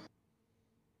kind of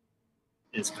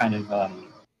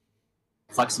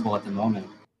flexible at the moment.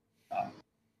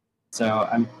 So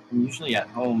I'm usually at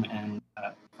home, and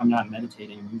if I'm not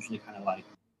meditating, I'm usually kind of like,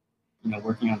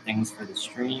 working on things for the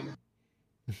stream.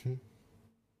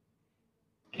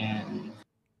 And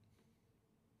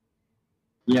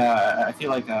yeah, I feel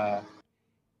like I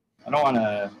don't want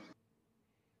to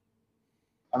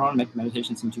make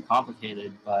meditation seem too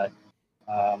complicated, but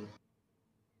um,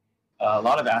 a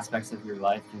lot of aspects of your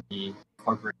life can be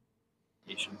incorporated in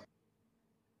meditation.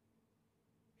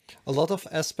 a lot of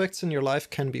aspects in your life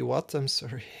can be what? I'm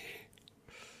sorry.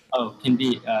 Oh, can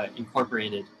be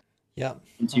incorporated Yeah.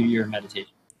 into your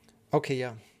meditation. Okay,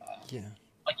 yeah.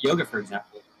 Like yoga, for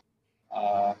example.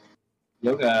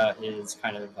 Yoga is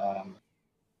kind of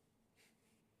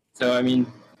so. I mean,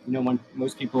 when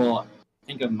most people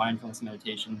think of mindfulness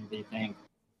meditation, they think,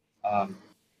 but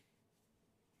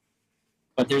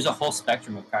there's a whole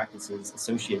spectrum of practices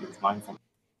associated with mindfulness.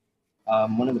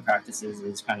 One of the practices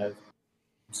is kind of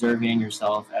observing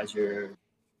yourself as you're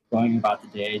going about the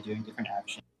day, doing different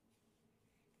actions.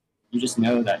 You just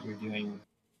know that you're doing,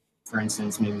 for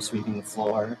instance, maybe sweeping the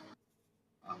floor,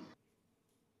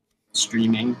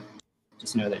 streaming.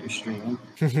 Just know that you're streaming.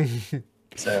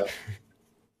 So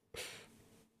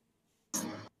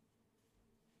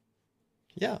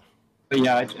yeah. But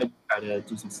yeah, I try to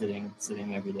do some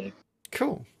sitting every day.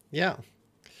 Cool. Yeah.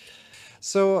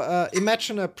 So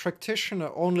imagine a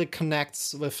practitioner only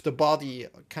connects with the body,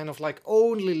 kind of like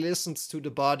only listens to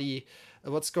the body,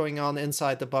 what's going on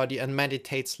inside the body, and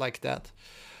meditates like that.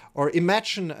 Or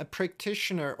imagine a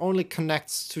practitioner only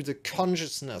connects to the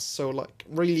consciousness, so like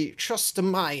really just the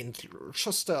mind,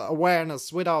 just the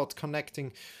awareness without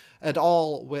connecting at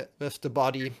all with the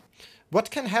body.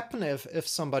 What can happen if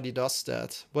somebody does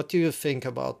that? What do you think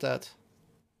about that?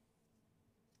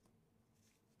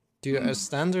 Do you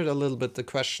understand it a little bit, the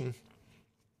question?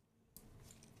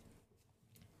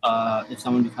 If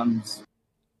someone becomes,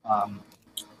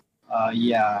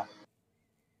 yeah,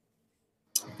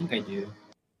 I think I do.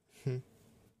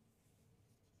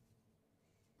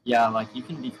 Yeah, like you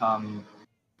can become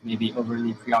maybe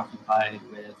overly preoccupied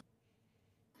with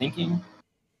thinking,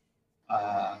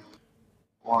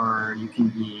 or you can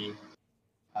be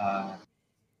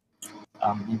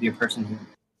maybe a person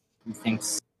who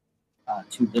thinks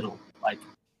too little, like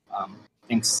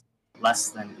thinks less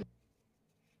than.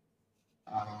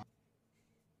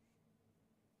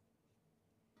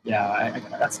 Yeah,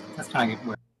 that's kind of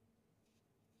where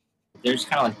there's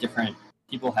kind of like different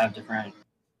people have different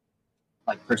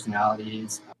like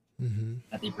personalities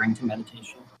that they bring to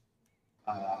meditation.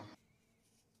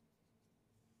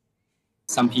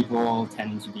 Some people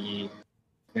tend to be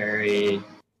very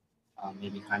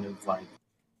maybe kind of like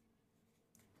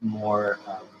more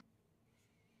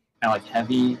kind of like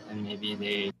heavy, and maybe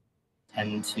they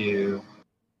tend to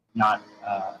not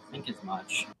think as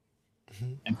much,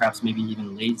 and perhaps maybe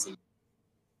even lazy.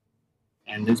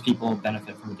 And those people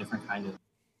benefit from a different kind of,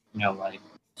 like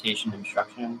meditation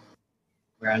instruction.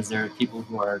 Whereas there are people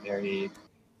who are very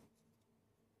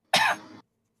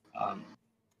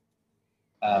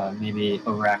maybe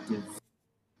overactive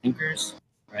thinkers,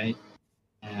 right?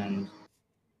 And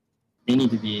they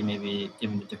need to be maybe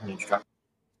given a different instruction.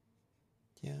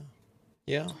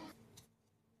 Yeah.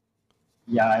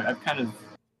 Yeah, I've kind of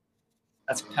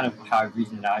that's kind of how I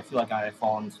reason it out. I feel like I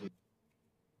fall into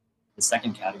the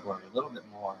second category a little bit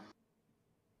more.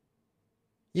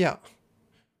 Yeah.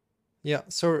 Yeah.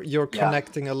 So you're Yeah.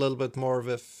 connecting a little bit more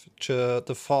with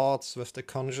the thoughts, with the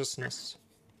consciousness.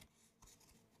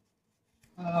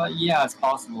 Yeah, it's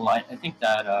possible. I think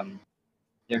that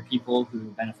there are people who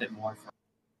benefit more from.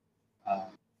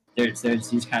 There's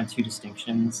these kind of two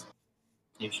distinctions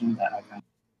that I kind of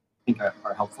think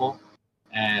are helpful,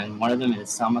 and one of them is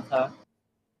samatha,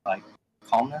 like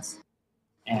calmness,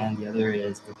 and the other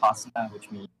is vipassana, which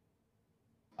means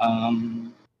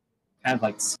kind of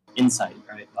like insight,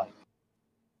 right? Like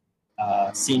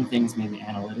seeing things maybe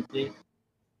analytically,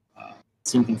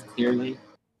 seeing things clearly,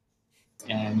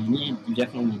 and you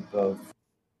definitely need both.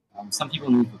 Some people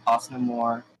need vipassana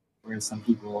more, whereas some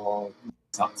people need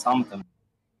samatha,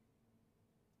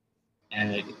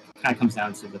 and it kind of comes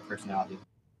down to the personality.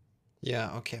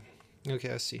 Yeah. Okay.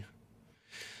 Okay. I see.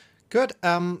 Good.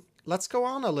 Let's go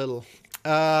on a little.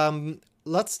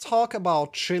 Let's talk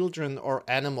about children or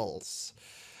animals.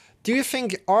 Do you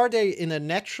think are they in a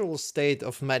natural state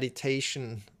of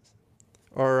meditation,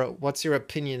 or what's your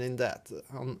opinion in that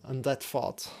on that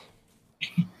thought?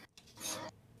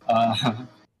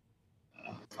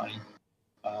 Funny.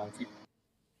 I'd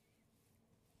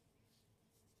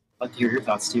like to hear your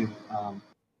thoughts too.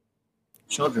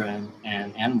 Children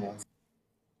and animals.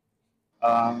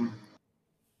 Um,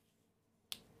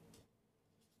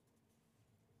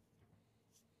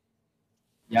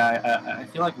 yeah, I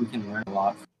feel like we can learn a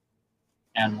lot from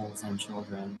animals and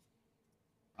children.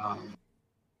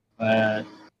 But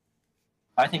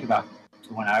I think about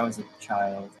to when I was a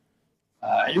child,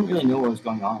 I didn't really know what was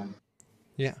going on.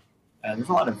 Yeah. There's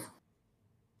a lot of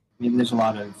maybe there's a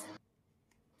lot of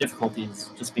difficulties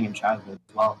just being in childhood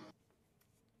as well.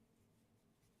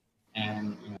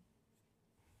 And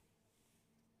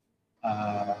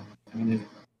I mean,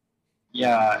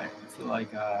 yeah, I feel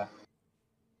like I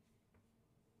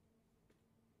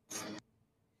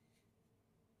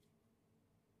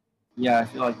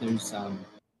feel like there's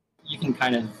you can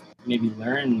kind of maybe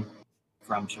learn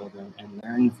from children and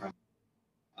learn from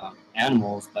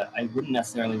animals, but I wouldn't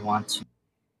necessarily want to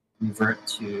revert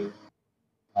to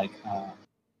like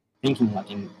thinking like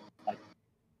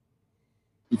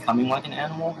becoming like an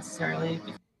animal necessarily.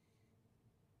 There's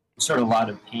sort of a lot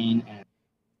of pain and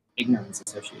ignorance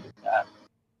associated with that.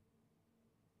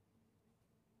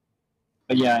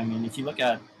 But yeah, I mean, if you look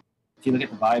at the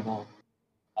Bible,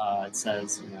 it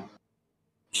says you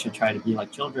should try to be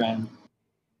like children.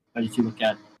 But if you look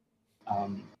at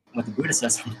what the Buddha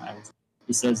says sometimes,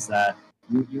 he says that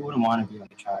you wouldn't want to be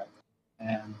like a child.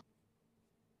 And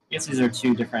I guess these are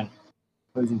two different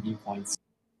opposing viewpoints.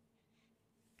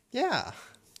 Yeah.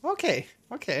 Okay.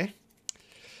 Okay.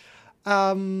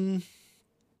 Um.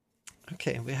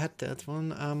 Okay, we had that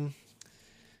one.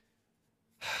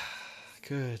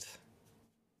 Good.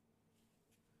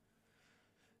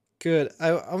 Good.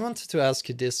 I wanted to ask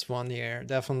you this one here,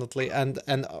 definitely, and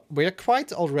we're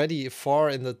quite already far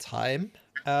in the time.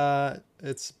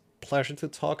 It's a pleasure to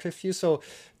talk with you. So,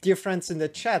 dear friends in the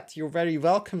chat, you're very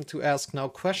welcome to ask now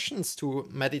questions to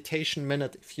Meditation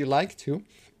Minute if you like to.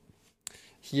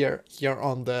 Here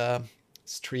on the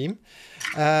stream,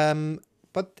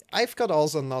 but I've got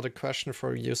also another question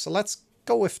for you. So let's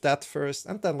go with that first,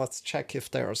 and then let's check if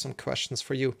there are some questions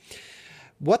for you.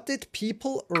 What did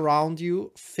people around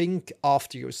you think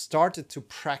after you started to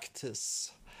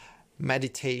practice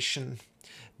meditation?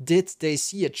 Did they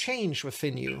see a change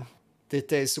within you? Did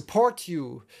they support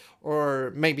you?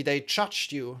 Or maybe they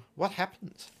judged you? What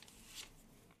happened?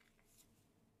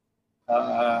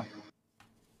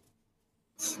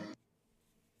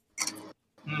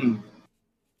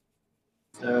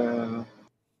 So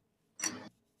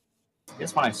I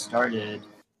guess when I started,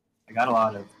 I got a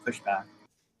lot of pushback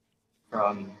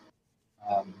from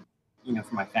from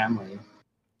my family.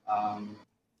 And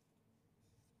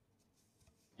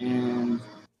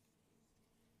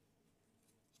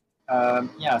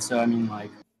yeah, so I mean,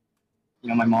 like,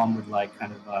 my mom would like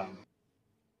kind of,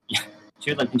 yeah,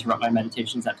 she would like interrupt my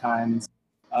meditations at times,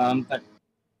 but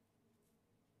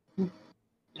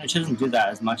she doesn't do that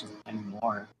as much as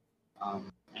anymore,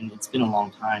 and it's been a long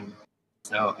time,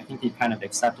 so I think they kind of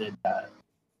accepted that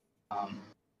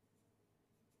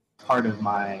part of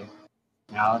my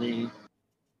personality,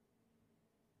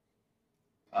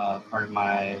 part of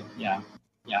my yeah.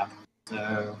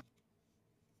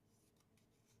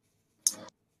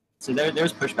 So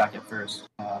there's pushback at first,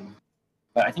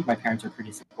 but I think my parents are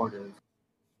pretty supportive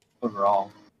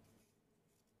overall.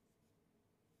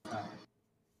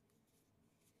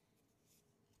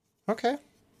 Okay.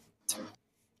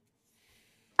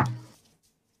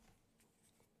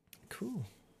 Cool.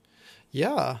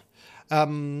 Yeah.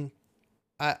 Um,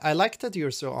 I like that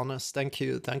you're so honest. Thank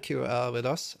you. Thank you with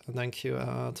us. Thank you,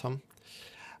 Tom.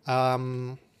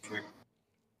 Um, Sure.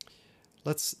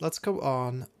 let's go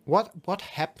on. What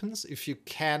happens if you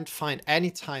can't find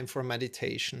any time for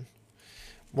meditation?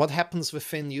 What happens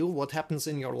within you? What happens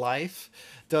in your life?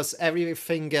 Does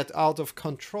everything get out of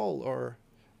control, or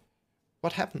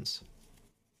what happens?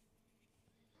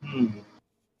 Hmm.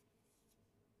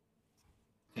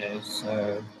 Okay,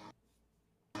 so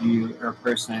you are a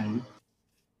person who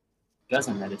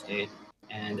doesn't meditate,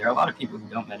 and there are a lot of people who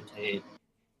don't meditate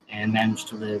and manage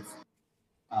to live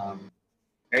um,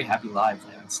 very happy lives,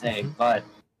 I would say. Mhm. But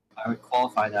I would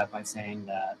qualify that by saying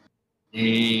that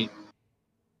they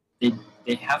they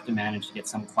they have to manage to get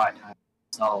some quiet time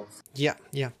themselves Yeah,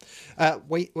 yeah.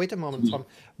 Wait a to moment, be. Tom.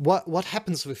 What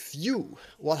happens with you?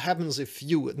 What happens if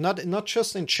you not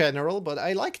just in general, but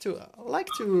I like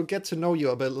to get to know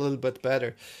you a little bit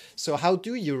better. So how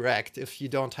do you react if you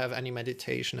don't have any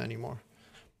meditation anymore?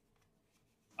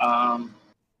 Um,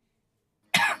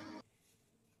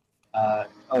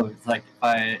 it's like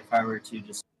if I were to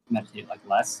just meditate like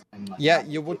less and like Yeah, not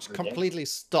you meditate would for a day. completely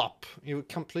stop. You would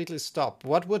completely stop.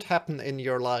 What would happen in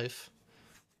your life?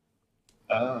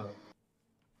 Oh,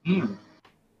 hmm.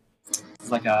 It's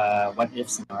like a what if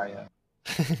scenario.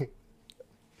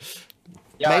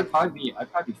 Yeah, Maybe. I'd probably be fine.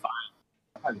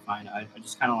 I'd probably be fine. I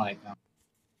just kind of like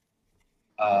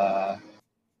uh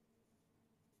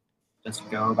just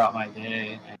go about my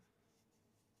day, and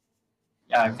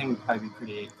yeah, everything would probably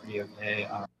be pretty okay.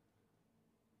 I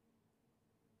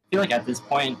feel like at this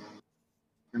point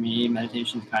for me,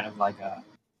 meditation is kind of like a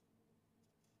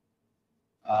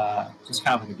just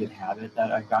kind of like a good habit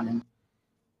that I've gotten in.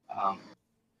 Um,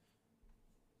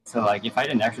 so like if I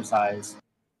didn't exercise,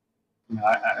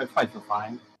 I'd probably feel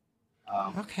fine.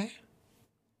 Um, Okay.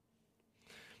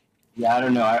 yeah, I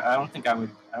don't know. I don't think I would.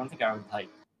 I don't think I would like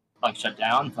shut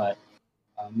down, but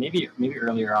maybe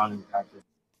earlier on in the practice.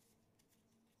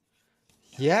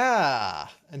 Yeah,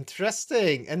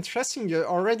 interesting. Interesting. You're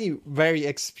already very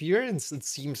experienced, it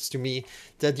seems to me,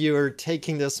 that you're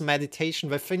taking this meditation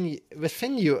within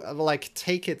you, like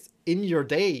take it in your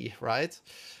day, right?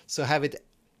 So have it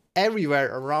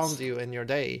everywhere around you in your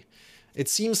day. It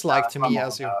seems like That's to what I'm me all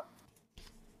as you about.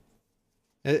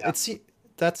 it, Yeah, it se-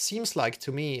 that seems like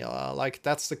to me like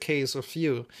that's the case of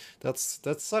you. That's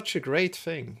such a great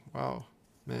thing. Wow,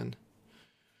 man.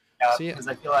 yeah, So yeah. because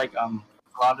I feel like a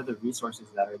lot of the resources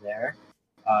that are there,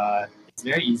 it's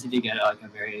very easy to get like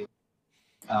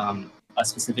a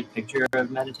specific picture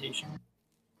of meditation.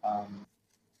 Um,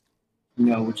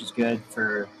 which is good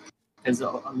for because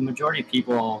a majority of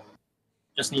people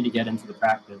just need to get into the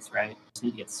practice, right? Just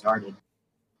need to get started.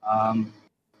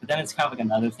 But then it's kind of like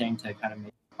another thing to kind of make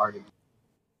it part of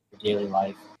your daily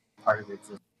life, part of your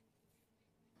existence.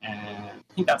 And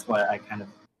I think that's what I kind of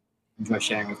enjoy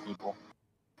sharing with people.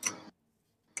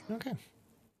 Okay.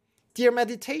 Dear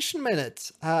Meditation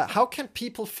Minute, how can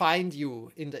people find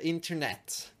you in the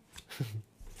internet?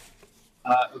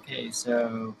 Okay,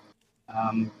 so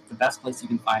the best place you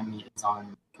can find me is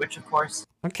on Twitch, of course.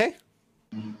 Okay,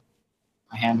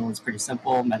 My handle is pretty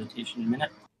simple, Meditation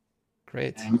Minute,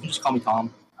 great. and you can just call me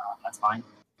Tom. That's fine.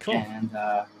 Cool. And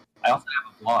I also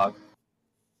have a blog.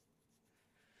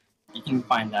 You can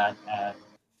find that at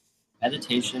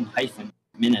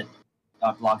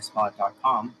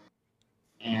meditation-minute.blogspot.com.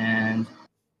 And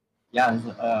yeah, I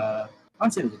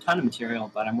wouldn't say there's a ton of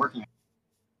material, but I'm working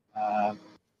on it.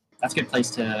 That's a good place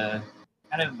to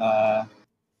kind of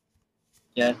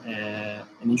get an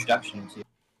introduction to,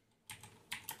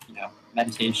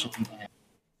 meditation and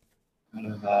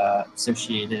kind of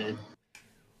associated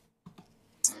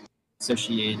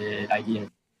ideas.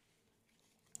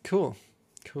 Cool.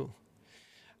 Cool.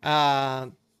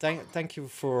 Thank you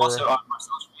for Also on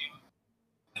Marcel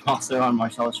Stream. Also on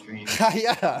Marcel Stream.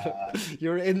 yeah,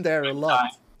 you're in there a lot.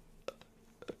 Time.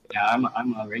 Yeah,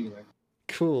 I'm a regular.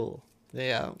 Cool.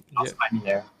 Yeah. Also find me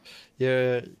there.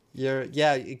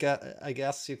 Yeah, I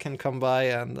guess you can come by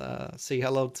and say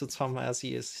hello to Tom as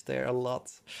he is there a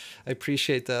lot. I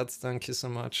appreciate that. Thank you so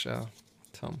much,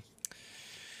 Tom.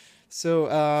 So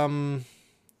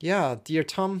yeah, dear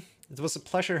Tom, it was a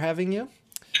pleasure having you.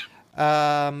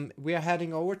 We are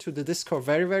heading over to the Discord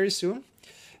very, very soon.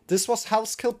 This was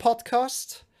House Skill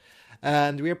Podcast,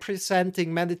 and we are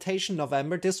presenting Meditation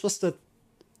November. This was the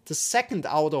second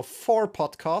out of 4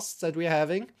 podcasts that we're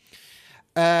having.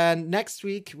 And next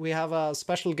week we have a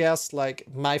special guest, like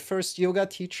my first yoga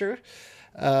teacher,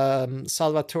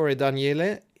 Salvatore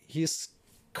Daniele. He's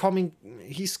coming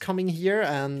here,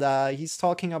 and he's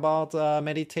talking about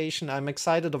meditation. I'm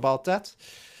excited about that.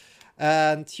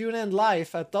 And tune in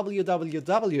live at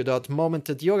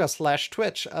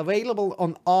www.momentedyoga/Twitch, available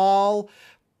on all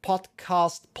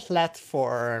podcast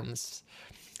platforms.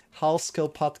 Health Skill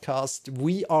Podcast,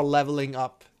 we are leveling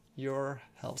up your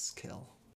health skill.